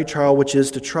fiery trial which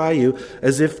is to try you,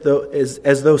 as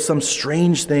though some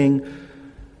strange thing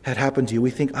had happened to you.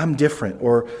 We think, I'm different,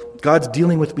 or God's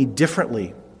dealing with me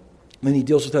differently than he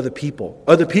deals with other people.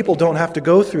 Other people don't have to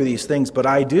go through these things, but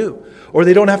I do. Or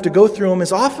they don't have to go through them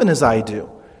as often as I do.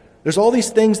 There's all these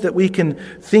things that we can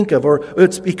think of, or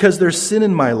it's because there's sin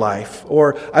in my life,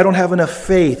 or I don't have enough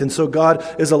faith, and so God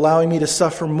is allowing me to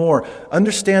suffer more.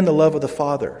 Understand the love of the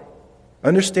Father.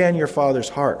 Understand your Father's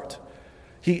heart.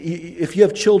 If you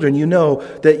have children, you know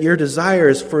that your desire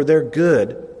is for their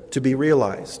good to be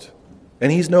realized.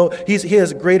 And he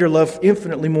has greater love,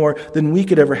 infinitely more than we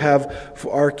could ever have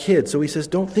for our kids. So he says,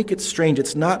 don't think it's strange.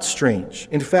 It's not strange.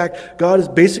 In fact, God is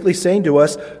basically saying to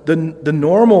us, the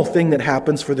normal thing that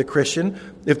happens for the Christian,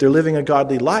 if they're living a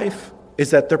godly life, is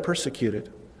that they're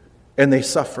persecuted and they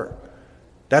suffer.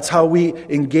 That's how we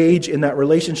engage in that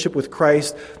relationship with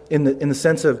Christ in the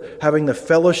sense of having the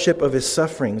fellowship of his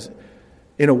sufferings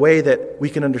in a way that we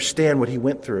can understand what he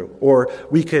went through, or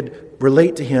we could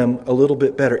relate to him a little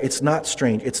bit better. It's not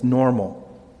strange. It's normal.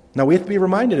 Now, we have to be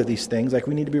reminded of these things, like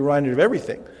we need to be reminded of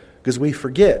everything, because we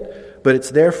forget. But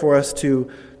it's there for us to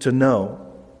know.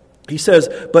 He says,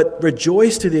 "But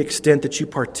rejoice to the extent that you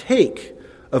partake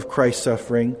of Christ's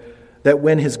suffering, that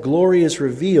when his glory is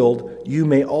revealed, you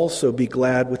may also be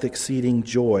glad with exceeding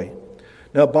joy."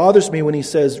 Now, it bothers me when he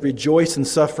says rejoice in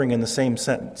suffering in the same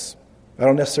sentence. I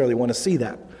don't necessarily want to see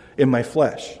that in my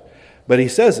flesh. But he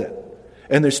says it.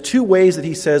 And there's two ways that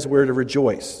he says we're to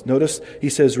rejoice. Notice he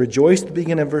says rejoice at the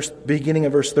beginning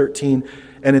of verse 13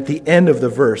 and at the end of the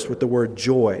verse with the word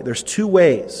joy. There's two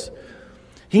ways.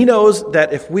 He knows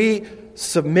that if we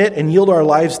submit and yield our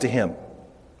lives to him,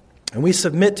 and we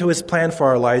submit to his plan for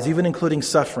our lives, even including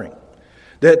suffering,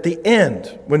 that at the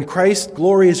end, when Christ's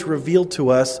glory is revealed to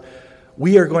us,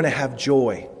 we are going to have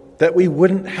joy that we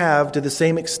wouldn't have to the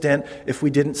same extent if we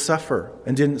didn't suffer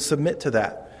and didn't submit to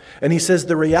that. And he says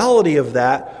the reality of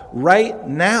that right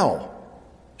now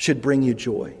should bring you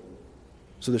joy.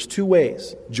 So there's two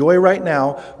ways. Joy right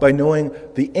now by knowing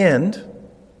the end.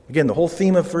 Again, the whole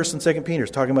theme of 1st and 2nd Peter is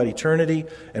talking about eternity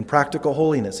and practical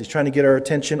holiness. He's trying to get our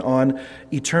attention on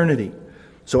eternity.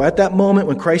 So at that moment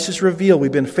when Christ is revealed,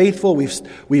 we've been faithful,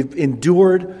 we've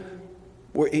endured.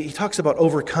 He talks about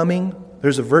overcoming.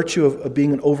 There's a virtue of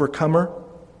being an overcomer.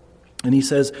 And he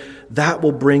says that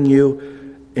will bring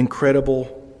you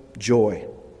incredible joy.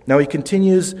 Now he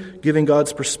continues giving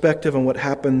God's perspective on what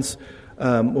happens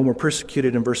when we're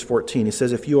persecuted in verse 14. He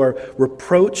says, "If you are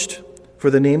reproached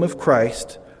for the name of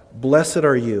Christ, blessed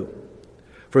are you,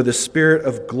 for the Spirit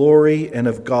of glory and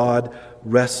of God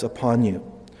rests upon you.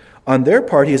 On their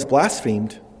part he is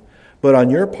blasphemed, but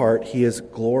on your part he is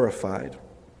glorified."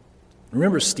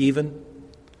 Remember Stephen?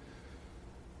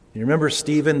 You remember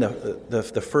Stephen,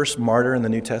 the first martyr in the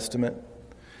New Testament?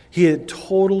 He had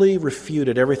totally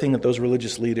refuted everything that those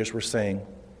religious leaders were saying.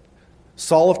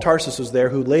 Saul of Tarsus was there,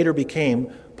 who later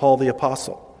became Paul the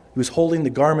Apostle. He was holding the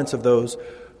garments of those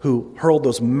who hurled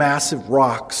those massive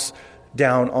rocks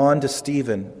down onto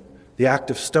Stephen, the act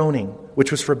of stoning,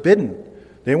 which was forbidden.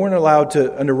 They weren't allowed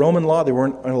to, under Roman law, they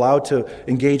weren't allowed to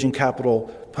engage in capital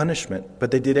punishment,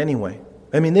 but they did anyway.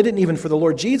 I mean, they didn't even for the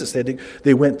Lord Jesus.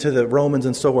 They went to the Romans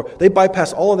and so forth. They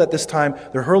bypassed all of that this time.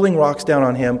 They're hurling rocks down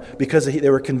on him because they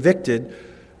were convicted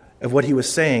of what he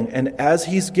was saying. And as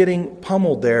he's getting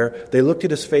pummeled there, they looked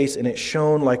at his face and it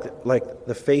shone like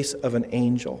the face of an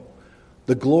angel.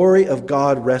 The glory of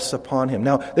God rests upon him.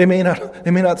 Now, they may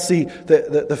not see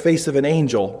the face of an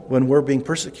angel when we're being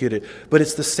persecuted, but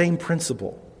it's the same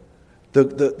principle.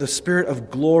 The Spirit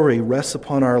of glory rests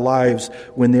upon our lives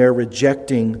when they're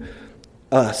rejecting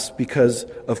us because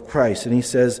of Christ. And he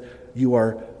says, you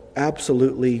are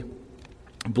absolutely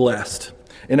blessed.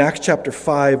 In Acts chapter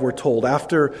 5, we're told,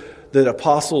 after the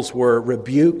apostles were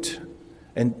rebuked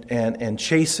and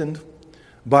chastened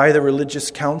by the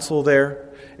religious council there,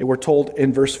 and we're told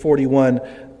in verse 41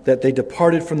 that they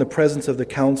departed from the presence of the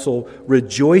council,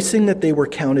 rejoicing that they were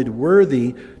counted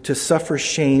worthy to suffer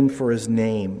shame for his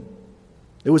name.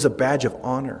 It was a badge of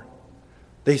honor.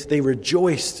 They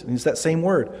rejoiced, and it's that same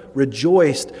word,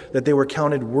 rejoiced that they were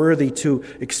counted worthy to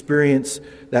experience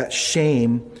that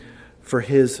shame for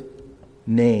his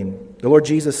name. The Lord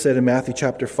Jesus said in Matthew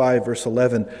chapter 5, verse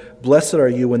 11, "Blessed are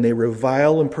you when they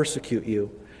revile and persecute you,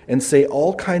 and say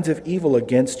all kinds of evil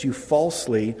against you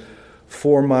falsely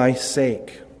for my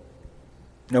sake."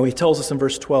 Now he tells us in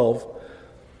verse 12,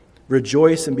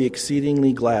 "Rejoice and be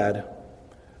exceedingly glad."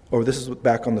 Or this is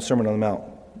back on the Sermon on the Mount.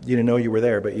 You didn't know you were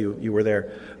there, but you were there.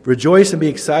 "Rejoice and be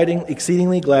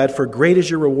exceedingly glad, for great is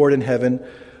your reward in heaven,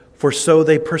 for so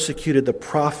they persecuted the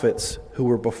prophets who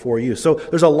were before you." So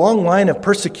there's a long line of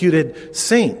persecuted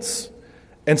saints.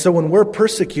 And so when we're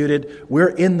persecuted, we're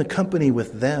in the company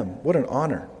with them. What an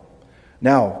honor.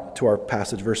 Now to our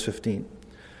passage, verse 15.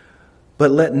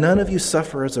 "But let none of you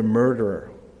suffer as a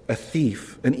murderer, a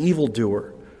thief, an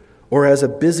evildoer, or as a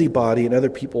busybody in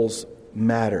other people's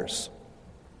matters."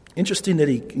 Interesting that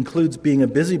he includes being a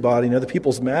busybody in other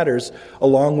people's matters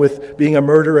along with being a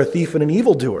murderer, a thief, and an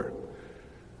evildoer.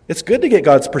 It's good to get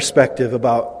God's perspective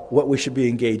about what we should be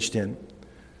engaged in.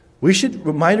 We should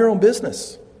mind our own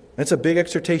business. That's a big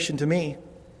exhortation to me.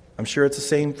 I'm sure it's the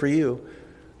same for you.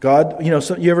 God,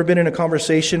 you ever been in a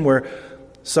conversation where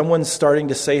someone's starting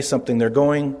to say something, they're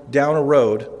going down a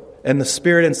road, and the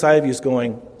spirit inside of you is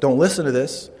going, don't listen to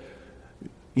this.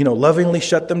 Lovingly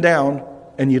shut them down,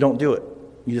 and you don't do it.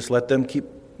 You just let them keep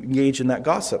engaged in that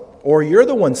gossip. Or you're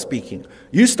the one speaking.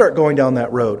 You start going down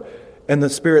that road, and the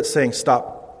Spirit's saying,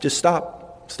 stop, just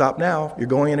stop. Stop now. You're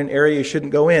going in an area you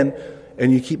shouldn't go in,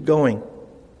 and you keep going.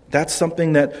 That's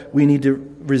something that we need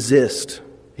to resist.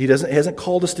 He hasn't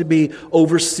called us to be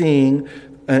overseeing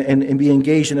and be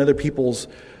engaged in other people's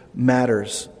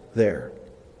matters there.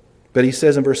 But he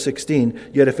says in verse 16,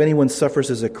 "Yet if anyone suffers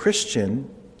as a Christian,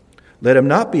 let him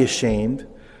not be ashamed,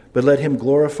 but let him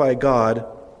glorify God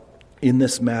in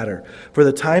this matter. For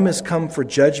the time has come for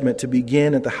judgment to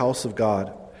begin at the house of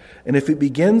God. And if it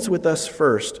begins with us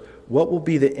first, what will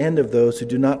be the end of those who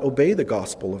do not obey the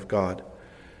gospel of God?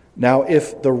 Now,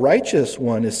 if the righteous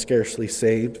one is scarcely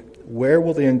saved, where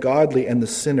will the ungodly and the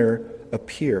sinner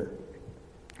appear?"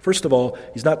 First of all,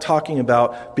 he's not talking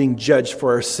about being judged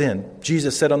for our sin.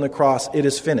 Jesus said on the cross, "It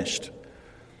is finished."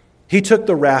 He took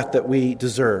the wrath that we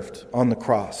deserved on the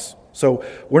cross. So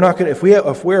we're not going to,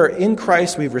 if we're in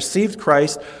Christ, we've received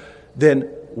Christ, then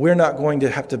we're not going to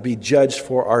have to be judged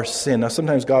for our sin. Now,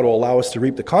 sometimes God will allow us to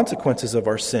reap the consequences of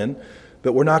our sin,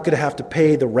 but we're not going to have to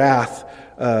pay the wrath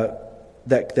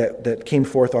that came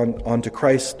forth onto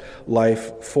Christ's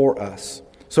life for us.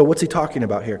 So what's he talking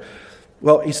about here?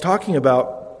 Well, he's talking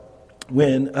about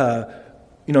when,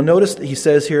 notice that he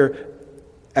says here,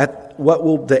 at what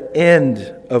will the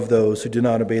end of those who do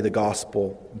not obey the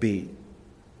gospel be?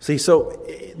 See, so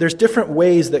there's different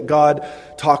ways that God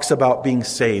talks about being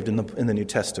saved in the New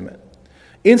Testament.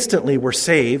 Instantly, we're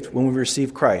saved when we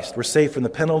receive Christ. We're saved from the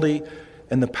penalty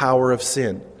and the power of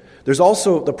sin. There's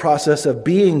also the process of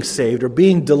being saved or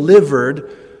being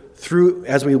delivered through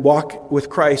as we walk with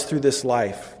Christ through this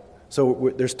life.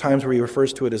 So there's times where he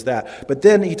refers to it as that. But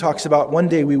then he talks about one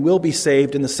day we will be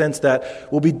saved in the sense that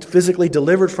we'll be physically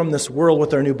delivered from this world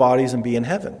with our new bodies and be in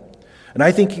heaven. And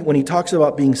I think when he talks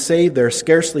about being saved there,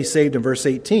 scarcely saved in verse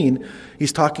 18,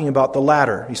 he's talking about the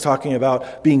latter. He's talking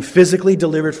about being physically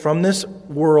delivered from this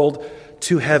world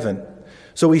to heaven.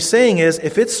 So what he's saying is,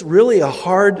 if it's really a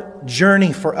hard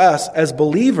journey for us as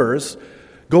believers,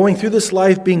 going through this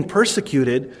life being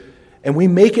persecuted, and we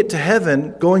make it to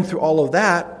heaven going through all of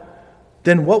that,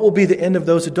 then what will be the end of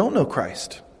those who don't know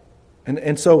Christ?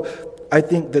 And so I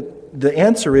think that the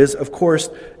answer is, of course,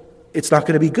 it's not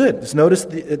going to be good. Notice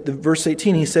the verse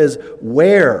 18, he says,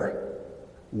 where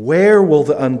will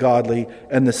the ungodly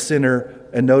and the sinner,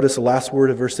 and notice the last word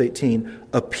of verse 18,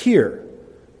 appear?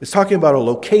 It's talking about a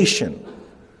location.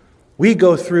 We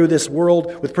go through this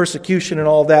world with persecution and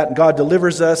all that, and God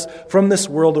delivers us from this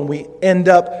world, and we end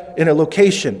up in a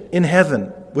location in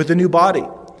heaven with a new body.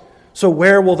 So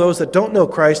where will those that don't know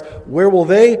Christ, where will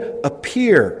they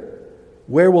appear?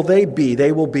 Where will they be?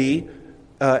 They will be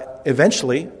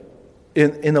eventually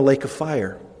in the lake of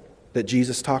fire that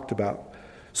Jesus talked about.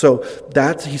 So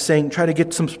that's, he's saying, try to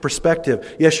get some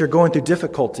perspective. Yes, you're going through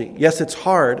difficulty. Yes, it's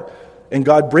hard. And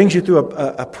God brings you through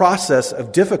a process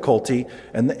of difficulty.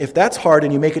 And if that's hard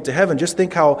and you make it to heaven, just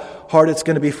think how hard it's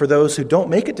going to be for those who don't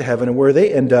make it to heaven and where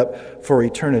they end up for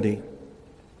eternity.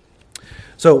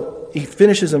 So he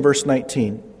finishes in verse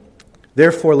 19.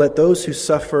 Therefore, let those who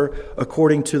suffer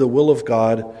according to the will of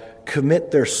God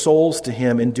commit their souls to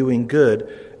him in doing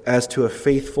good as to a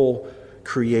faithful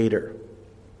Creator.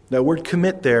 That word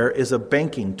commit there is a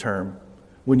banking term.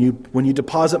 When you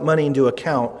deposit money into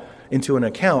an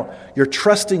account, you're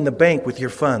trusting the bank with your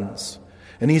funds.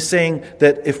 And he's saying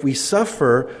that if we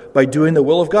suffer by doing the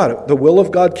will of God, the will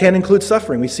of God can include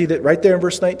suffering. We see that right there in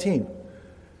verse 19.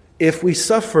 If we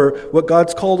suffer, what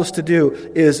God's called us to do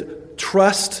is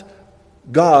trust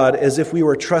God as if we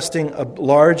were trusting a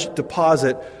large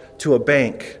deposit to a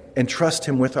bank, and trust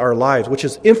him with our lives, which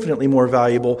is infinitely more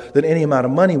valuable than any amount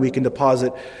of money we can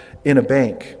deposit in a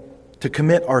bank. To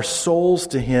commit our souls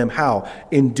to him, how?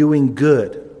 In doing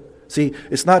good. See,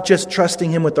 it's not just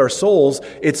trusting him with our souls,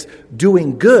 it's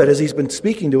doing good, as he's been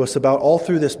speaking to us about all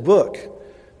through this book.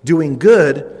 Doing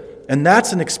good, and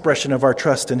that's an expression of our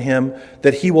trust in him,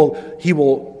 that he will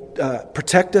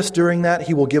protect us during that.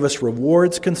 He will give us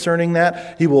rewards concerning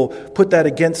that. He will put that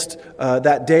against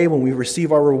that day when we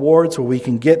receive our rewards, where we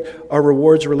can get our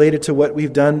rewards related to what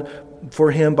we've done for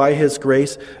him by his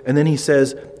grace. And then he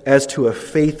says, as to a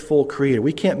faithful Creator.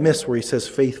 We can't miss where he says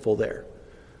faithful there.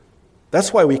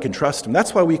 That's why we can trust him.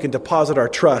 That's why we can deposit our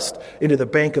trust into the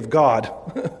bank of God,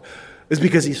 is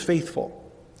because he's faithful.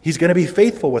 He's going to be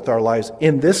faithful with our lives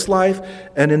in this life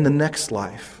and in the next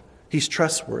life. He's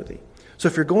trustworthy. So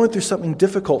if you're going through something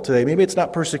difficult today, maybe it's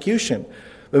not persecution,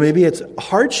 but maybe it's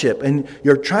hardship, and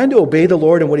you're trying to obey the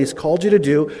Lord and what he's called you to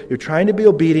do. You're trying to be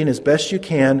obedient as best you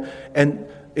can, and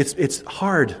it's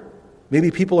hard. Maybe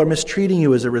people are mistreating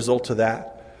you as a result of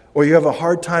that. Or you have a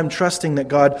hard time trusting that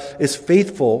God is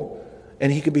faithful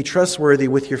and he can be trustworthy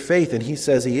with your faith, and he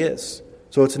says he is.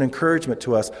 So it's an encouragement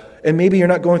to us. And maybe you're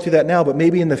not going through that now, but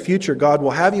maybe in the future God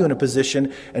will have you in a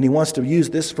position, and he wants to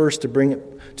use this verse to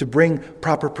bring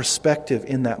proper perspective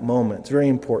in that moment. It's very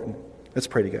important. Let's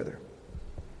pray together.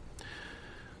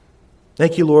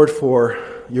 Thank you, Lord, for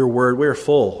your word. We are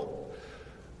full.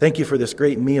 Thank you for this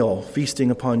great meal, feasting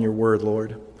upon your word,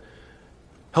 Lord.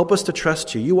 Help us to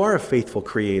trust you. You are a faithful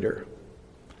Creator.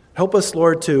 Help us,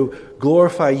 Lord, to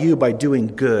glorify you by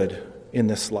doing good in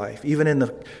this life, even in the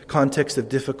context of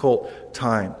difficult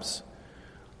times.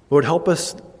 Lord, help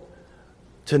us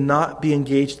to not be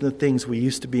engaged in the things we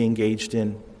used to be engaged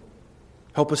in.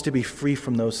 Help us to be free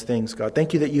from those things, God.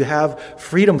 Thank you that you have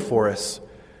freedom for us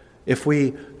if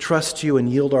we trust you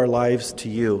and yield our lives to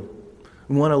you.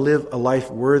 We want to live a life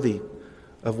worthy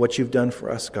of what you've done for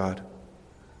us, God.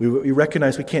 We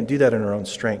recognize we can't do that in our own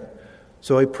strength.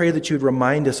 So I pray that you'd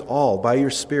remind us all by your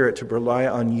Spirit to rely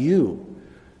on you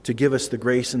to give us the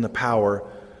grace and the power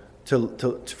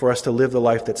for us to live the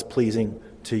life that's pleasing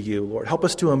to you, Lord. Help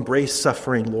us to embrace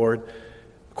suffering, Lord,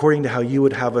 according to how you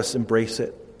would have us embrace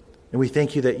it. And we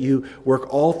thank you that you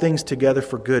work all things together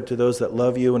for good to those that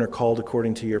love you and are called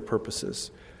according to your purposes.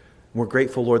 And we're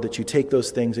grateful, Lord, that you take those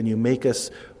things and you make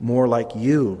us more like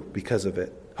you because of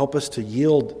it. Help us to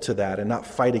yield to that and not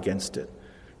fight against it.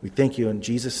 We thank you in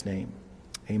Jesus' name.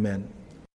 Amen.